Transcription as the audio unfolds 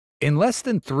In less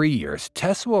than 3 years,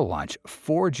 Tesla will launch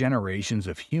 4 generations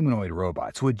of humanoid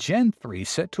robots, with Gen 3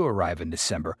 set to arrive in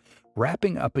December,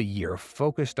 wrapping up a year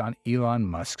focused on Elon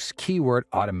Musk's keyword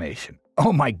automation.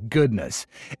 Oh my goodness!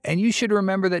 And you should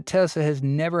remember that Tesla has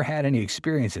never had any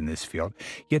experience in this field,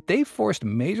 yet they've forced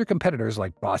major competitors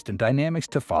like Boston Dynamics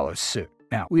to follow suit.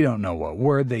 Now, we don't know what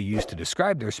word they use to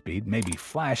describe their speed, maybe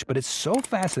flash, but it's so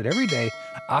fast that every day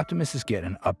Optimus is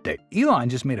getting an update. Elon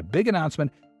just made a big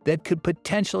announcement that could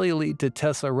potentially lead to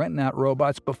Tesla renting out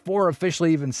robots before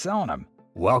officially even selling them.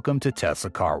 Welcome to Tesla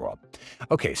Car World.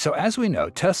 Okay, so as we know,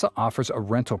 Tesla offers a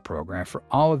rental program for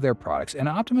all of their products, and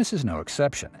Optimus is no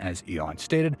exception. As Elon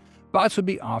stated, bots would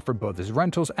be offered both as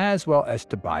rentals as well as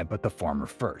to buy, but the former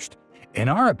first. In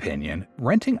our opinion,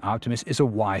 renting Optimus is a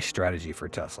wise strategy for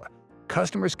Tesla.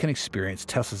 Customers can experience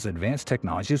Tesla's advanced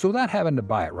technologies without having to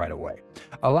buy it right away,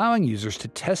 allowing users to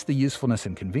test the usefulness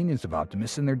and convenience of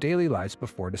Optimus in their daily lives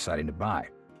before deciding to buy.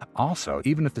 Also,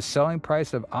 even if the selling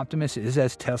price of Optimus is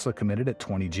as Tesla committed at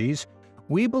 20 Gs,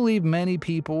 we believe many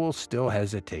people will still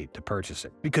hesitate to purchase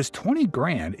it, because 20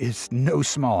 grand is no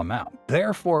small amount.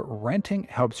 Therefore, renting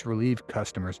helps relieve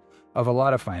customers of a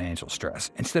lot of financial stress.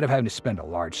 Instead of having to spend a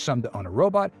large sum to own a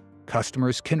robot,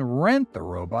 customers can rent the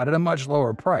robot at a much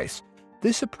lower price.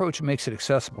 This approach makes it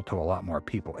accessible to a lot more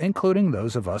people, including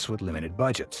those of us with limited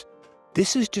budgets.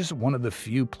 This is just one of the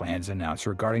few plans announced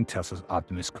regarding Tesla's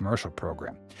Optimus commercial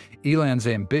program. Elon's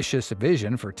ambitious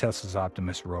vision for Tesla's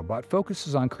Optimus robot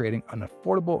focuses on creating an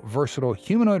affordable, versatile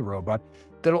humanoid robot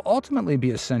that will ultimately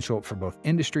be essential for both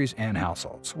industries and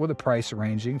households. With a price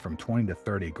ranging from 20 to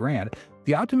 30 grand,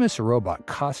 the Optimus robot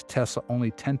costs Tesla only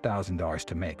 $10,000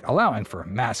 to make, allowing for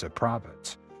massive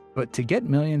profits. But to get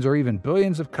millions or even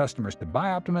billions of customers to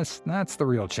buy Optimus, that's the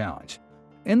real challenge.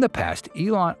 In the past,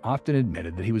 Elon often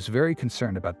admitted that he was very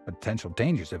concerned about the potential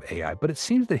dangers of AI, but it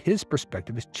seems that his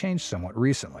perspective has changed somewhat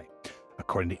recently.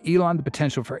 According to Elon, the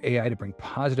potential for AI to bring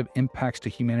positive impacts to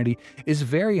humanity is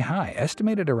very high,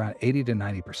 estimated around 80 to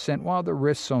 90%, while the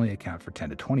risks only account for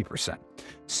 10 to 20%.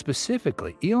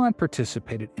 Specifically, Elon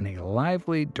participated in a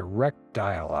lively, direct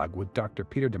dialogue with Dr.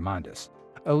 Peter Diamandis,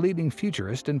 a leading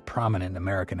futurist and prominent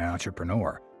American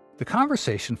entrepreneur. The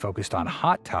conversation focused on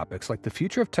hot topics like the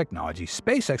future of technology,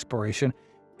 space exploration,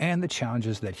 and the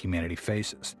challenges that humanity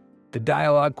faces. The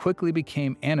dialogue quickly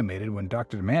became animated when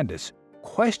Dr. Diamandis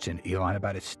questioned Elon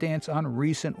about his stance on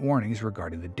recent warnings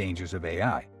regarding the dangers of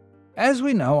AI. As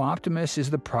we know, Optimus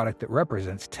is the product that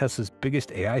represents Tesla's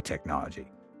biggest AI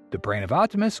technology. The brain of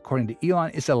Optimus, according to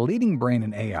Elon, is a leading brain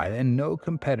in AI, and no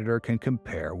competitor can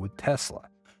compare with Tesla.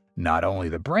 Not only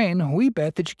the brain, we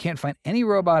bet that you can't find any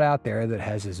robot out there that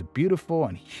has as beautiful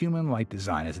and human-like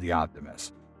design as the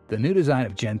Optimus. The new design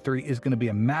of Gen 3 is going to be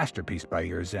a masterpiece by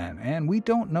year's end, and we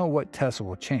don't know what Tesla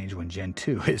will change when Gen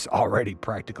 2 is already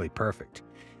practically perfect.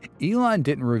 Elon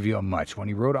didn't reveal much when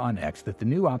he wrote on X that the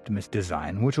new Optimus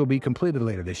design, which will be completed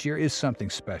later this year, is something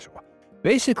special.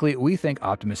 Basically, we think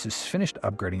Optimus has finished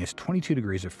upgrading his 22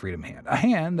 degrees of freedom hand, a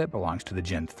hand that belongs to the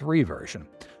Gen 3 version.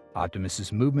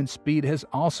 Optimus's movement speed has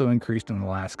also increased in the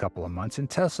last couple of months, and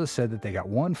Tesla said that they got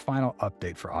one final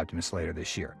update for Optimus later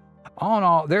this year. All in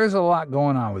all, there's a lot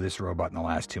going on with this robot in the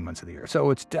last 2 months of the year, so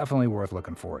it's definitely worth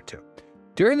looking forward to.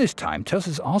 During this time,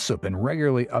 Tesla's also been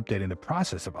regularly updating the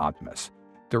process of Optimus.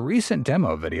 The recent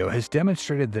demo video has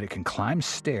demonstrated that it can climb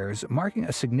stairs, marking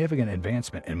a significant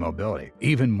advancement in mobility.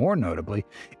 Even more notably,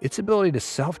 its ability to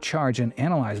self-charge and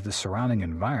analyze the surrounding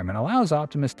environment allows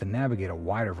Optimus to navigate a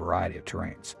wider variety of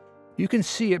terrains. You can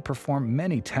see it perform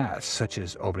many tasks, such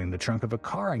as opening the trunk of a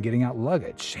car and getting out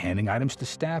luggage, handing items to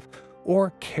staff,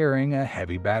 or carrying a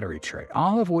heavy battery tray,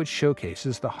 all of which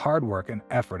showcases the hard work and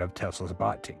effort of Tesla's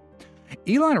bot team.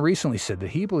 Elon recently said that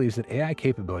he believes that AI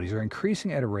capabilities are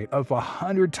increasing at a rate of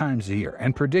 100 times a year,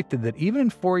 and predicted that even in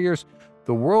 4 years,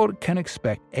 the world can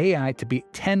expect AI to be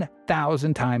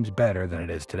 10,000 times better than it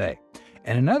is today.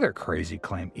 And another crazy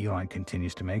claim Elon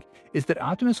continues to make is that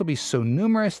Optimus will be so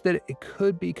numerous that it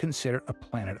could be considered a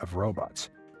planet of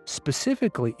robots.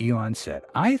 Specifically, Elon said,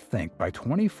 "I think by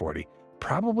 2040,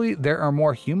 probably there are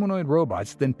more humanoid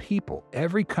robots than people.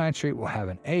 Every country will have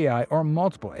an AI or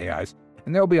multiple AIs,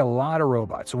 and there will be a lot of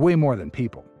robots, way more than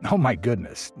people." Oh my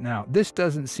goodness. Now, this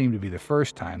doesn't seem to be the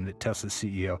first time that Tesla's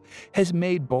CEO has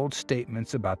made bold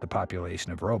statements about the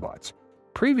population of robots.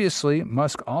 Previously,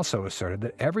 Musk also asserted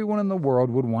that everyone in the world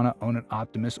would want to own an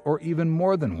Optimus or even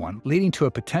more than one, leading to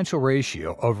a potential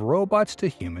ratio of robots to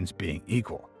humans being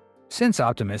equal. Since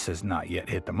Optimus has not yet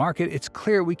hit the market, it's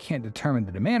clear we can't determine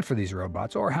the demand for these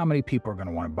robots or how many people are going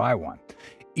to want to buy one.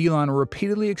 Elon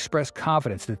repeatedly expressed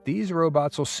confidence that these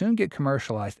robots will soon get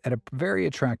commercialized at a very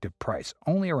attractive price,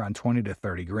 only around 20 to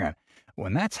 30 grand,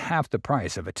 when that's half the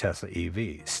price of a Tesla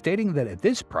EV, stating that at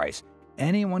this price,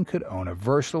 anyone could own a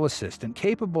versatile assistant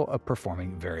capable of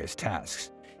performing various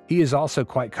tasks. He is also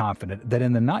quite confident that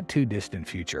in the not-too-distant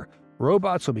future,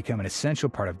 robots will become an essential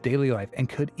part of daily life and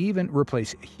could even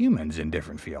replace humans in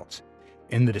different fields.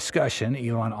 In the discussion,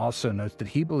 Elon also notes that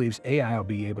he believes AI will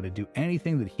be able to do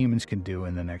anything that humans can do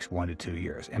in the next 1 to 2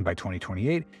 years, and by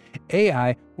 2028,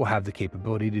 AI will have the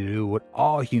capability to do what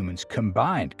all humans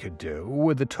combined could do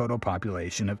with a total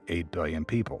population of 8 billion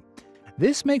people.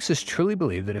 This makes us truly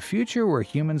believe that a future where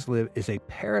humans live is a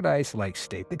paradise-like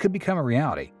state that could become a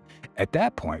reality. At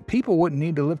that point, people wouldn't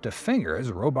need to lift a finger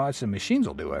as robots and machines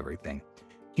will do everything.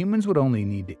 Humans would only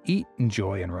need to eat,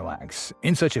 enjoy, and relax.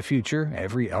 In such a future,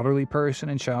 every elderly person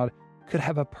and child could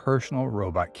have a personal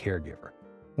robot caregiver.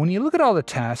 When you look at all the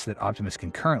tasks that Optimus can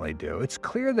currently do, it's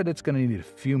clear that it's going to need a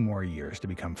few more years to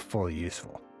become fully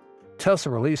useful.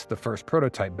 Tesla released the first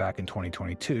prototype back in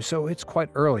 2022, so it's quite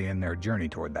early in their journey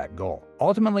toward that goal.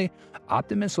 Ultimately,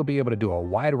 Optimus will be able to do a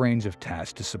wide range of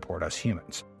tasks to support us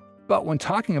humans. But when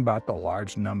talking about the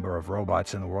large number of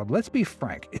robots in the world, let's be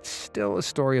frank, it's still a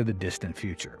story of the distant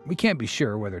future. We can't be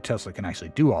sure whether Tesla can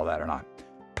actually do all that or not.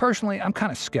 Personally, I'm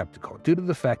kind of skeptical due to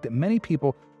the fact that many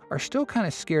people are still kind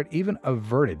of scared, even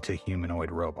averted to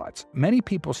humanoid robots. Many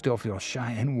people still feel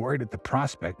shy and worried at the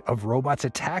prospect of robots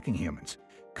attacking humans,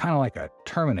 kind of like a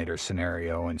Terminator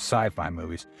scenario in sci-fi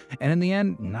movies. And in the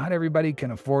end, not everybody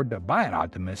can afford to buy an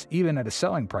Optimus, even at a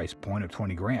selling price point of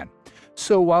 20 grand.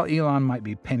 So while Elon might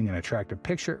be painting an attractive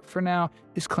picture, for now,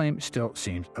 his claim still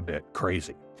seems a bit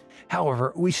crazy.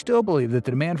 However, we still believe that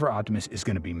the demand for Optimus is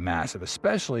going to be massive,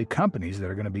 especially companies that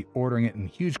are going to be ordering it in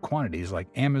huge quantities like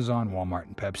Amazon, Walmart,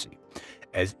 and Pepsi.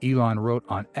 As Elon wrote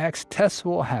on X,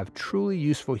 Tesla will have truly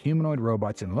useful humanoid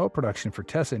robots in low production for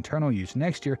Tesla internal use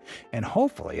next year and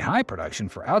hopefully high production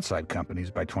for outside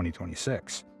companies by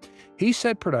 2026. He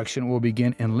said production will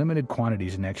begin in limited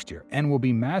quantities next year and will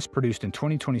be mass-produced in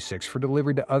 2026 for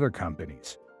delivery to other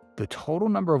companies. The total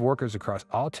number of workers across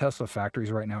all Tesla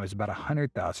factories right now is about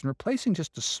 100,000. Replacing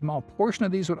just a small portion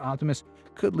of these with Optimus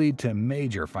could lead to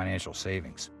major financial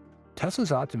savings.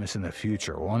 Tesla's Optimus in the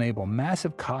future will enable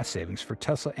massive cost savings for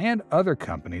Tesla and other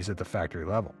companies at the factory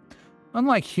level.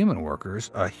 Unlike human workers,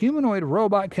 a humanoid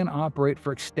robot can operate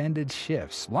for extended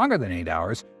shifts, longer than 8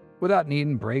 hours, without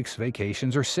needing breaks,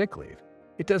 vacations, or sick leave.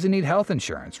 It doesn't need health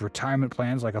insurance, retirement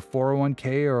plans like a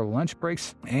 401k or lunch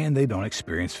breaks, and they don't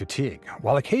experience fatigue.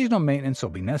 While occasional maintenance will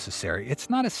be necessary, it's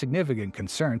not a significant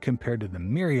concern compared to the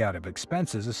myriad of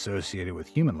expenses associated with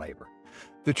human labor.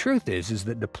 The truth is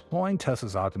that deploying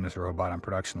Tesla's Optimus robot on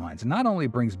production lines not only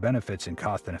brings benefits in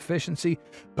cost and efficiency,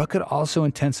 but could also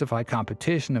intensify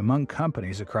competition among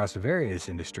companies across various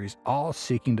industries, all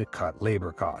seeking to cut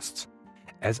labor costs.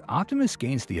 As Optimus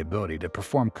gains the ability to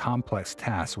perform complex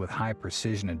tasks with high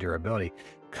precision and durability,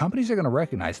 companies are going to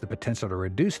recognize the potential to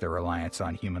reduce their reliance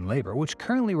on human labor, which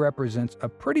currently represents a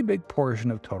pretty big portion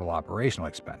of total operational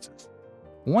expenses.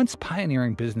 Once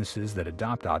pioneering businesses that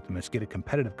adopt Optimus get a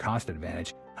competitive cost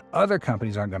advantage, other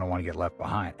companies aren't going to want to get left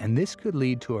behind, and this could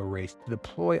lead to a race to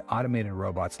deploy automated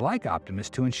robots like Optimus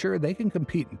to ensure they can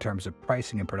compete in terms of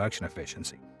pricing and production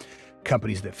efficiency.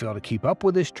 Companies that fail to keep up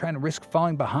with this trend risk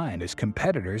falling behind, as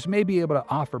competitors may be able to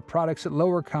offer products at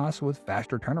lower costs with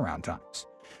faster turnaround times.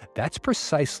 That's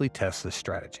precisely Tesla's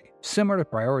strategy. Similar to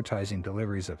prioritizing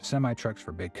deliveries of semi-trucks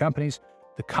for big companies,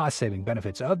 the cost-saving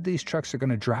benefits of these trucks are going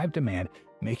to drive demand,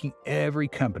 making every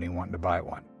company want to buy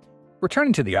one.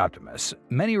 Returning to the Optimus,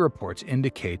 many reports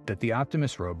indicate that the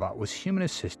Optimus robot was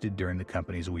human-assisted during the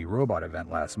company's We Robot event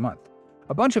last month.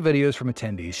 A bunch of videos from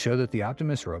attendees show that the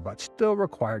Optimus robot still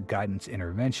required guidance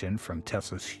intervention from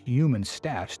Tesla's human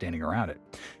staff standing around it.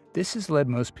 This has led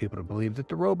most people to believe that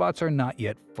the robots are not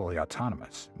yet fully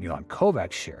autonomous. Elon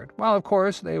Kovacs shared, while of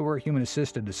course they were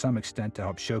human-assisted to some extent to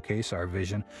help showcase our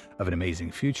vision of an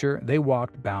amazing future, they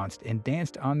walked, bounced, and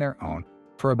danced on their own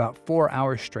for about 4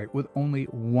 hours straight with only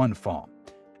one fall.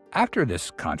 After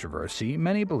this controversy,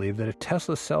 many believe that if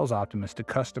Tesla sells Optimus to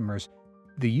customers,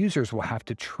 the users will have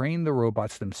to train the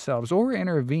robots themselves or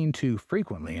intervene too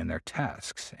frequently in their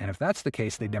tasks. And if that's the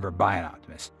case, they'd never buy an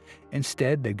Optimus.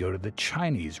 Instead, they'd go to the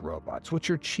Chinese robots, which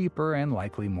are cheaper and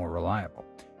likely more reliable.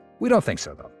 We don't think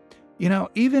so, though. You know,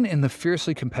 even in the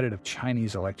fiercely competitive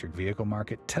Chinese electric vehicle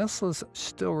market, Teslas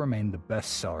still remain the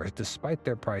best sellers despite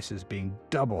their prices being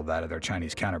double that of their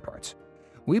Chinese counterparts.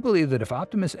 We believe that if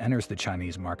Optimus enters the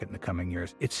Chinese market in the coming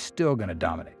years, it's still going to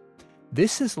dominate.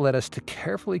 This has led us to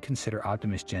carefully consider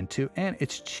Optimus Gen 2 and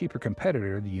its cheaper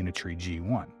competitor, the Unitree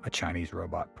G1, a Chinese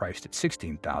robot priced at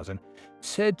 $16,000,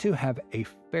 said to have a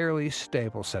fairly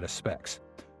stable set of specs.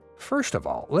 First of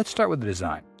all, let's start with the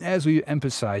design. As we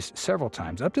emphasized several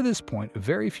times, up to this point,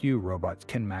 very few robots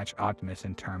can match Optimus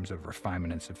in terms of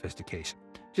refinement and sophistication.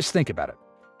 Just think about it.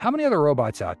 How many other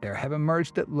robots out there have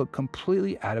emerged that look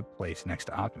completely out of place next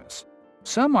to Optimus?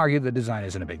 Some argue the design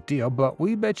isn't a big deal, but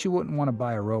we bet you wouldn't want to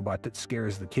buy a robot that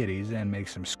scares the kiddies and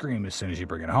makes them scream as soon as you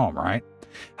bring it home, right?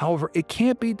 However, it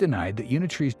can't be denied that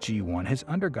Unitree's G1 has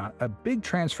undergone a big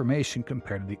transformation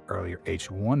compared to the earlier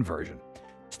H1 version.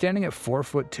 Standing at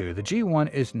 4'2", the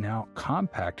G1 is now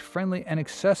compact, friendly, and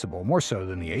accessible, more so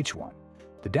than the H1.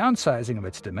 The downsizing of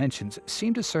its dimensions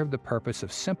seemed to serve the purpose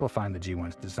of simplifying the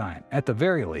G1's design. At the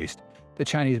very least, the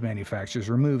Chinese manufacturers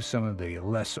removed some of the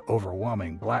less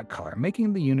overwhelming black color,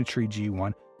 making the Unitree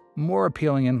G1 more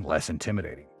appealing and less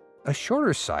intimidating. A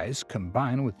shorter size,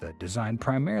 combined with a design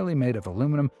primarily made of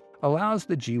aluminum, allows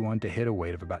the G1 to hit a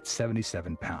weight of about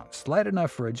 77 pounds, light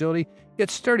enough for agility, yet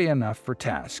sturdy enough for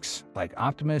tasks. Like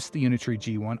Optimus, the Unitree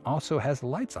G1 also has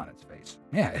lights on its face.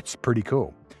 Yeah, it's pretty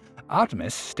cool.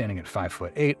 Optimus, standing at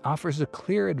 5'8", offers a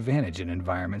clear advantage in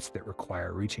environments that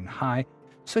require reaching high,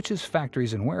 such as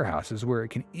factories and warehouses where it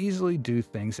can easily do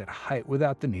things at height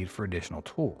without the need for additional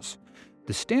tools.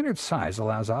 The standard size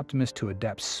allows Optimus to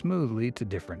adapt smoothly to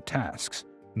different tasks.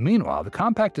 Meanwhile, the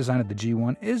compact design of the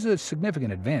G1 is a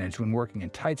significant advantage when working in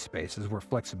tight spaces where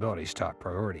flexibility is top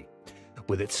priority.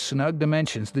 With its snug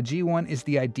dimensions, the G1 is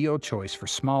the ideal choice for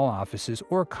small offices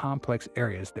or complex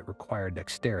areas that require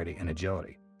dexterity and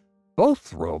agility.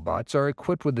 Both robots are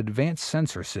equipped with advanced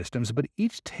sensor systems, but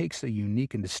each takes a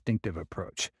unique and distinctive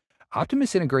approach.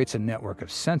 Optimus integrates a network of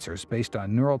sensors based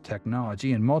on neural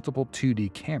technology and multiple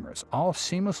 2D cameras, all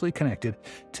seamlessly connected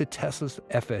to Tesla's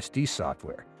FSD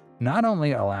software, not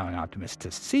only allowing Optimus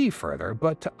to see further,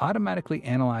 but to automatically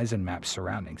analyze and map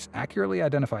surroundings, accurately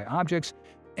identify objects,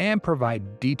 and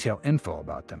provide detailed info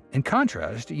about them. In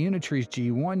contrast, Unitree's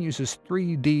G1 uses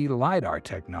 3D LiDAR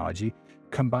technology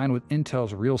combined with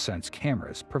Intel's RealSense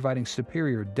cameras, providing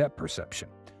superior depth perception.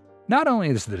 Not only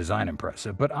is the design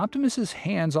impressive, but Optimus's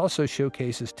hands also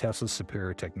showcases Tesla's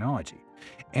superior technology.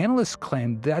 Analysts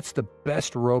claim that's the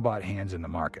best robot hands in the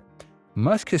market.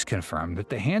 Musk has confirmed that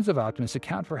the hands of Optimus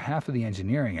account for half of the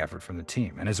engineering effort from the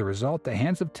team, and as a result, the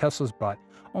hands of Tesla's bot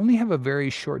only have a very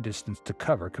short distance to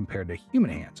cover compared to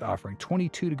human hands, offering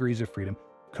 22 degrees of freedom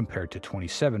compared to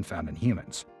 27 found in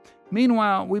humans.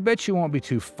 Meanwhile, we bet you won't be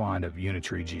too fond of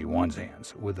Unitree G1's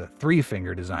hands. With a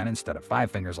 3-finger design instead of 5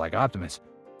 fingers like Optimus,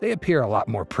 they appear a lot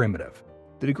more primitive.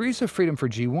 The degrees of freedom for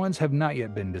G1s have not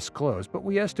yet been disclosed, but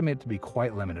we estimate it to be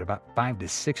quite limited, about 5 to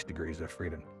 6 degrees of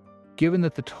freedom, given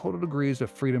that the total degrees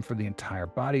of freedom for the entire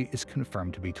body is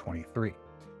confirmed to be 23.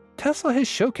 Tesla has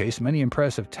showcased many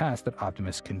impressive tasks that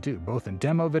Optimus can do, both in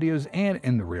demo videos and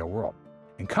in the real world.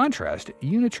 In contrast,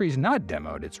 Unitree's not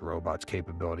demoed its robot's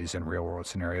capabilities in real-world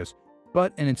scenarios,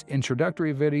 but in its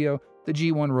introductory video, the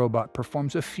G1 robot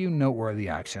performs a few noteworthy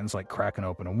actions like cracking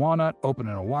open a walnut,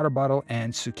 opening a water bottle,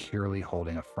 and securely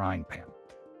holding a frying pan.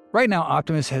 Right now,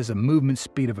 Optimus has a movement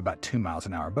speed of about 2 miles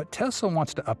an hour, but Tesla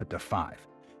wants to up it to 5.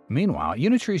 Meanwhile,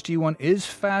 Unitree's G1 is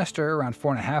faster, around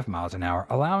 4.5 miles an hour,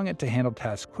 allowing it to handle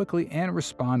tasks quickly and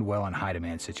respond well in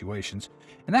high-demand situations,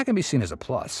 and that can be seen as a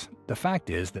plus. The fact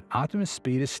is that Optimus'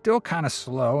 speed is still kind of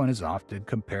slow and is often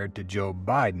compared to Joe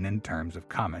Biden in terms of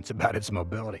comments about its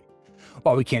mobility.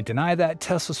 While we can't deny that,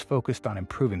 Tesla's focused on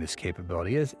improving this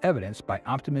capability, as evidenced by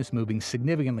Optimus moving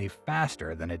significantly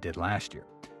faster than it did last year.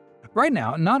 Right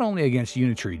now, not only against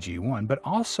Unitree G1, but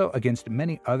also against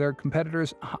many other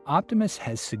competitors, Optimus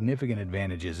has significant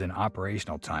advantages in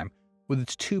operational time with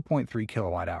its 2.3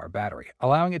 kilowatt-hour battery,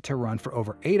 allowing it to run for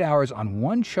over 8 hours on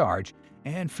one charge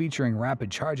and featuring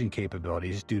rapid charging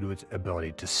capabilities due to its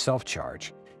ability to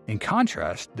self-charge. In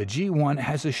contrast, the G1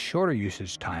 has a shorter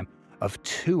usage time of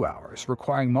 2 hours,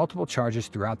 requiring multiple charges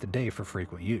throughout the day for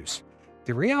frequent use.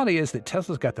 The reality is that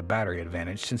Tesla's got the battery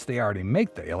advantage since they already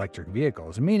make the electric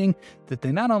vehicles, meaning that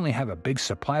they not only have a big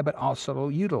supply but also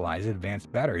utilize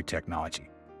advanced battery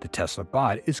technology. The Tesla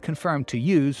bot is confirmed to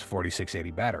use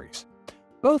 4680 batteries.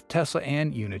 Both Tesla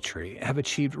and Unitree have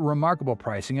achieved remarkable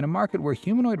pricing in a market where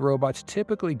humanoid robots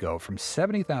typically go from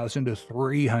 $70,000 to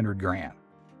 $300,000.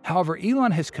 However,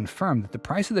 Elon has confirmed that the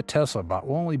price of the Tesla bot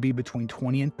will only be between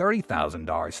 $20,000 and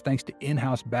 $30,000 thanks to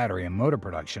in-house battery and motor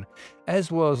production,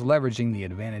 as well as leveraging the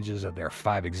advantages of their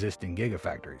 5 existing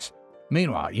gigafactories.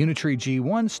 Meanwhile, Unitree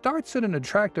G1 starts at an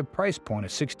attractive price point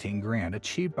of $16,000,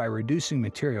 achieved by reducing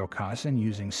material costs and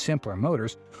using simpler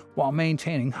motors while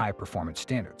maintaining high-performance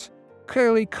standards.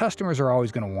 Clearly, customers are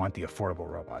always going to want the affordable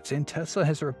robots, and Tesla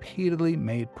has repeatedly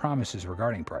made promises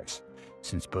regarding price.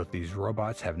 Since both these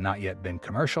robots have not yet been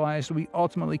commercialized, we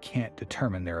ultimately can't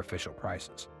determine their official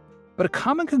prices. But a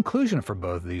common conclusion for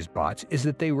both of these bots is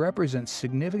that they represent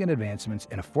significant advancements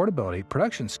in affordability,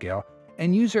 production scale,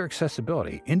 and user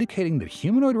accessibility, indicating that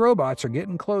humanoid robots are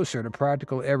getting closer to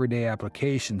practical everyday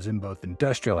applications in both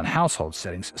industrial and household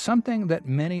settings, something that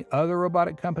many other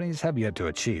robotic companies have yet to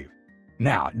achieve.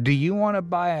 Now, do you want to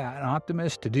buy an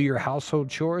Optimus to do your household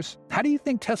chores? How do you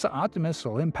think Tesla Optimus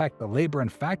will impact the labor in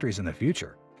factories in the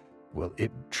future? Will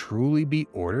it truly be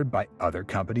ordered by other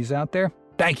companies out there?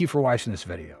 Thank you for watching this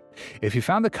video. If you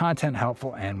found the content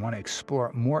helpful and want to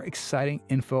explore more exciting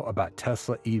info about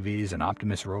Tesla EVs and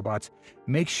Optimus robots,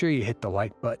 make sure you hit the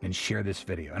like button and share this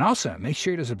video. And also, make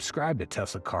sure to subscribe to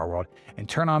Tesla Car World and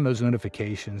turn on those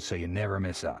notifications so you never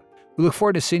miss out. We look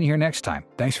forward to seeing you here next time.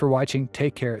 Thanks for watching,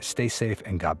 take care, stay safe,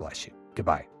 and God bless you.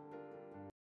 Goodbye.